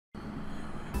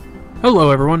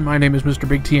Hello everyone, my name is Mr.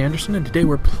 Big T Anderson, and today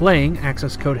we're playing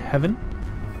Access Code Heaven.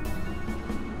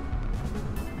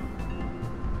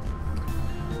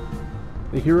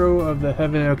 The hero of the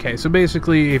heaven. Okay, so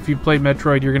basically, if you play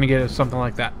Metroid, you're going to get something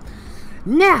like that.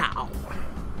 Now,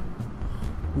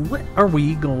 what are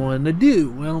we going to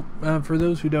do? Well, for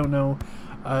those who don't know,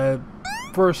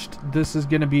 first, this is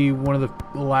going to be one of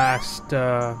the last,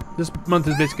 this month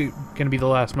is basically going to be the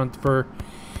last month for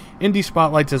indie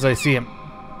spotlights as I see them.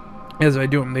 As I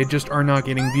do them, they just are not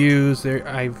getting views.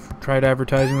 I've tried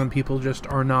advertising them. People just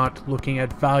are not looking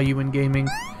at value in gaming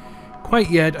quite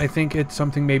yet. I think it's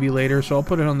something maybe later, so I'll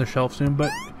put it on the shelf soon.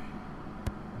 But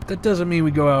that doesn't mean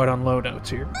we go out on low notes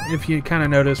here. If you kind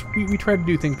of notice, we try to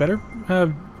do things better.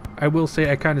 I will say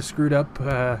I kind of screwed up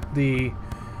the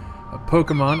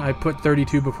Pokemon. I put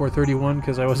 32 before 31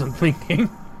 because I wasn't thinking.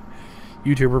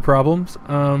 YouTuber problems.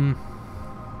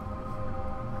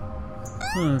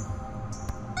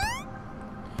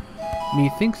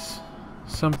 Methinks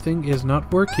something is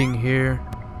not working here.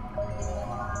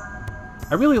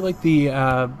 I really like the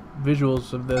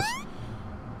visuals of this.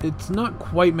 It's not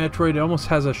quite Metroid. It almost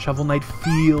has a Shovel Knight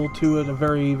feel to it, a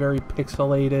very, very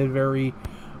pixelated, very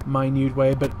minute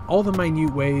way. But all the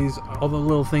minute ways, all the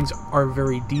little things are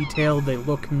very detailed. They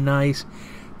look nice.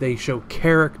 They show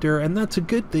character, and that's a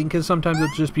good thing because sometimes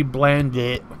it'll just be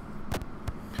bland.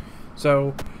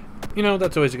 So, you know,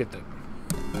 that's always a good thing.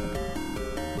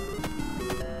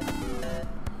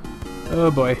 Oh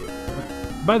boy.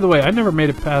 By the way, I never made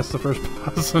it past the first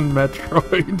boss in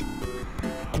Metroid.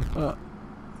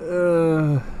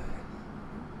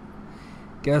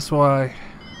 Guess why?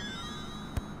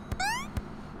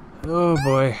 Oh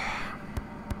boy.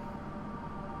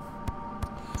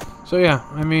 So yeah,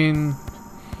 I mean,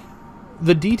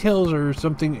 the details are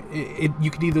something.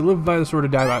 You can either live by the sword or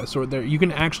die by the sword. There, you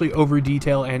can actually over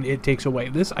detail, and it takes away.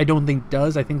 This I don't think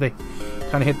does. I think they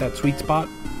kind of hit that sweet spot.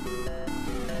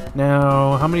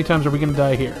 Now, how many times are we gonna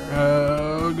die here?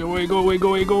 Go away, go away, go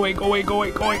away, go away, go away, go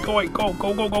away, go away, go away, go,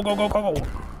 go, go, go, go, go, go, go.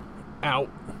 Ow.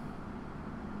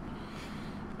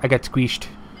 I got squished.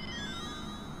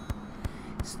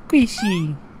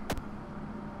 Squishy.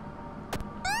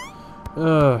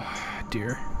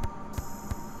 Dear.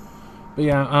 But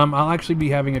yeah, I'll actually be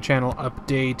having a channel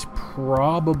update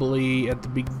probably at the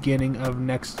beginning of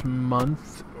next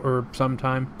month or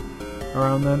sometime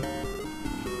around then.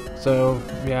 So,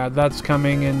 yeah, that's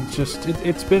coming, and just,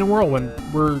 it's been a whirlwind.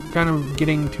 We're kind of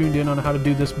getting tuned in on how to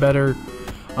do this better.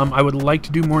 I would like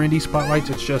to do more indie spotlights.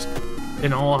 It's just,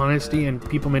 in all honesty, and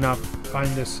people may not find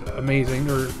this amazing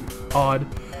or odd,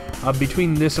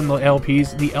 between this and the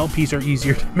LPs are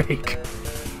easier to make.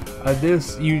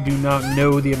 This, you do not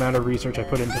know the amount of research I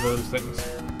put into those things.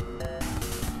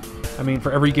 I mean,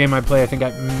 for every game I play, I think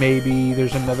maybe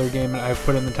there's another game that I've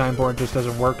put in the time for, it just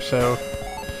doesn't work, so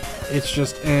it's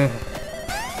just,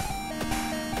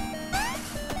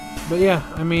 But yeah,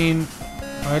 I mean,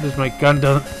 why does my gun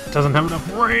doesn't have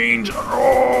enough range?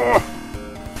 Oh!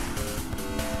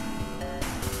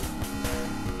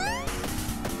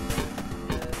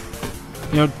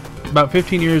 You know, about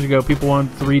 15 years ago, people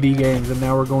wanted 3D games, and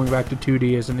now we're going back to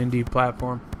 2D as an indie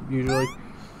platform, usually.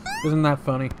 Isn't that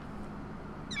funny?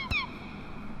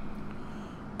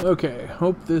 Okay,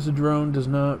 hope this drone does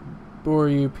not bore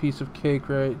you, piece of cake,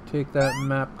 right? Take that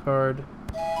map card.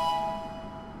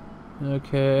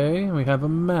 Okay, we have a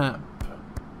map.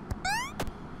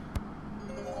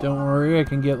 Don't worry, I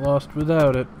can get lost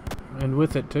without it. And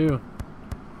with it, too.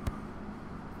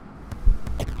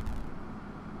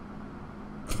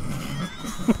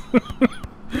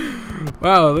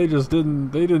 Wow, they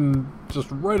didn't just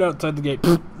right outside the gate.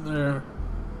 There.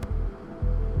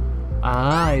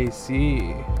 I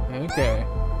see. Okay.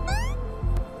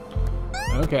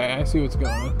 Okay, I see what's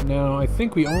going on. Now, I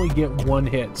think we only get one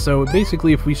hit. So,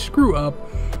 basically, if we screw up,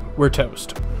 we're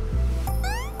toast.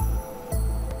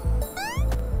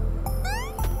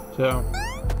 So,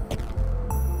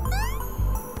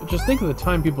 just think of the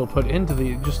time people put into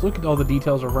the... Just look at all the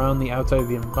details around the outside of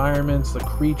the environments, the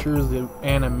creatures, the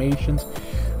animations.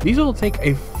 These will take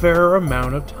a fair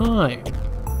amount of time.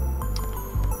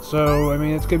 So, I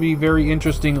mean, it's going to be very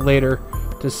interesting later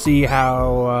to see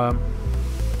how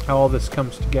all this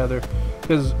comes together.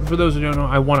 Because, for those who don't know,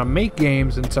 I want to make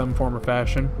games in some form or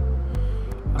fashion.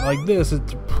 Like this,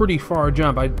 it's a pretty far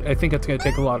jump. I think it's going to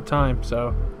take a lot of time,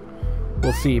 so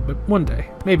we'll see. But one day.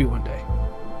 Maybe one day.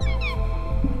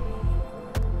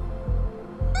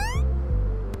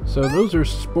 So those are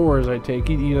spores, I take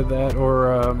it. Either that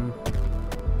or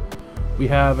we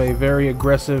have a very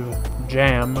aggressive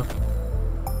jam.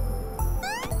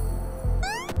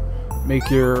 make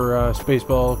your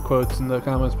Spaceball quotes in the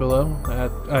comments below.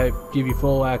 I give you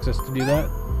full access to do that.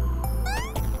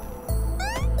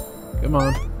 Come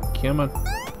on. Come on.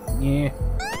 Yeah.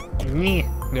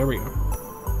 Yeah. There we go.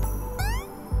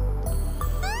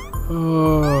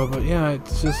 Oh, but yeah,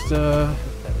 it's just,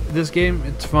 this game,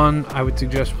 it's fun. I would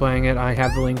suggest playing it. I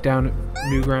have the link down at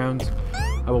Newgrounds.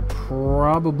 I will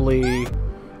probably,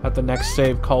 at the next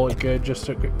save, call it good, just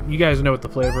so you guys know what the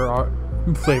flavor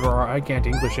are. I can't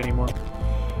English anymore.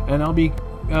 And I'll be,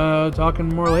 talking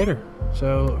more later.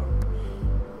 So,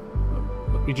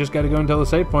 we just gotta go until the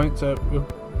save point, so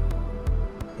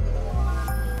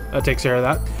that takes care of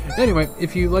that. Anyway,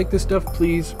 if you like this stuff,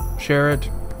 please share it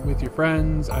with your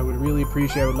friends. I would really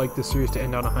appreciate. I would like this series to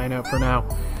end on a high note for now.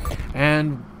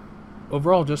 And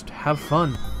overall, just have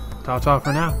fun. Ta-ta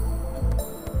for now.